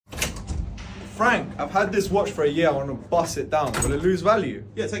Frank, I've had this watch for a year. I want to bust it down. Will it lose value?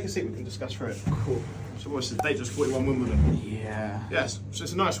 Yeah, take a seat. We can discuss through it. Cool. So what's the date? Just 41 Wimbledon. Yeah. Yes, so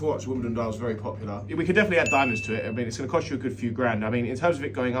it's a nice watch. Wimbledon dial is very popular. We could definitely add diamonds to it. I mean, it's going to cost you a good few grand. I mean, in terms of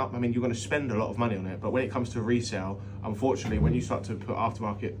it going up, I mean, you're going to spend a lot of money on it. But when it comes to resale, unfortunately, when you start to put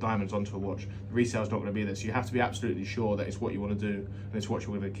aftermarket diamonds onto a watch, the resale is not going to be there. So you have to be absolutely sure that it's what you want to do and it's what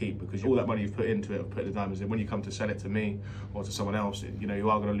you're going to keep, because all that money you've put into it, of putting the diamonds in, when you come to sell it to me or to someone else, you know, you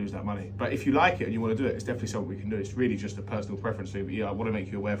are going to lose that money. But if you like it and you want to do it, it's definitely something we can do. It's really just a personal preference thing. But yeah, I want to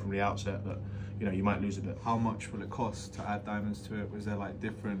make you aware from the outset that, you know, you might lose a bit. How much will it cost to add diamonds to it? Was there like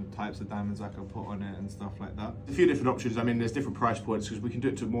different types of diamonds I could put on it and stuff like that? A few different options. I mean, there's different price points because we can do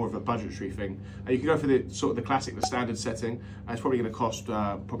it to more of a budgetary thing. You can go for the sort of the classic, the standard setting. It's probably going to cost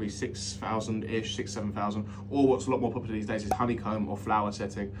probably 6,000-ish, 7,000. Or what's a lot more popular these days is honeycomb or flower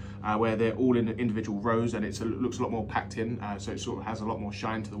setting, where they're all in individual rows and it looks a lot more packed in, so it sort of has a lot more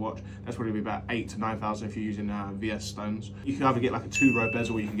shine to the watch. That's probably about 8,000 to 9,000 if you're using VS stones. You can either get like a 2-row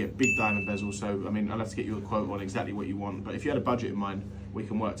bezel or you can get big diamond bezel. So I mean, I'll have to get you a quote on exactly what you want. But if you had a budget in mind, we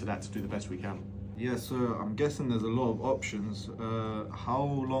can work to that to do the best we can. Yeah, so I'm guessing there's a lot of options. How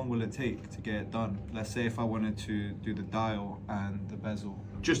long will it take to get it done? Let's say if I wanted to do the dial and the bezel.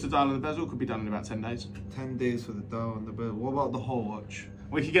 Just the dial and the bezel could be done in about 10 days. 10 days for the dial and the bezel. What about the whole watch?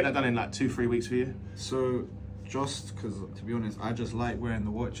 We could get that done in like 2-3 weeks for you. So just because, to be honest, I just like wearing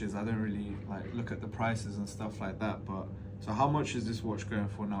the watches. I don't really like look at the prices and stuff like that. But so how much is this watch going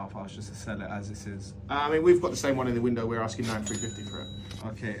for now if I was just to sell it as this is? I mean, we've got the same one in the window. We're asking 9,350 for it.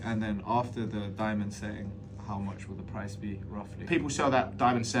 Okay, and then after the diamond setting, how much will the price be roughly? People sell that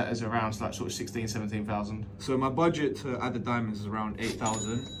diamond set as around like sort of 16,000, 17,000. So my budget to add the diamonds is around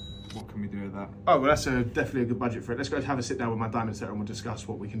 8,000. What can we do with that? Oh, well, that's definitely a good budget for it. Let's go have a sit down with my diamond setter and we'll discuss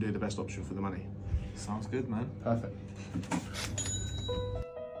what we can do the best option for the money. Sounds good, man. Perfect.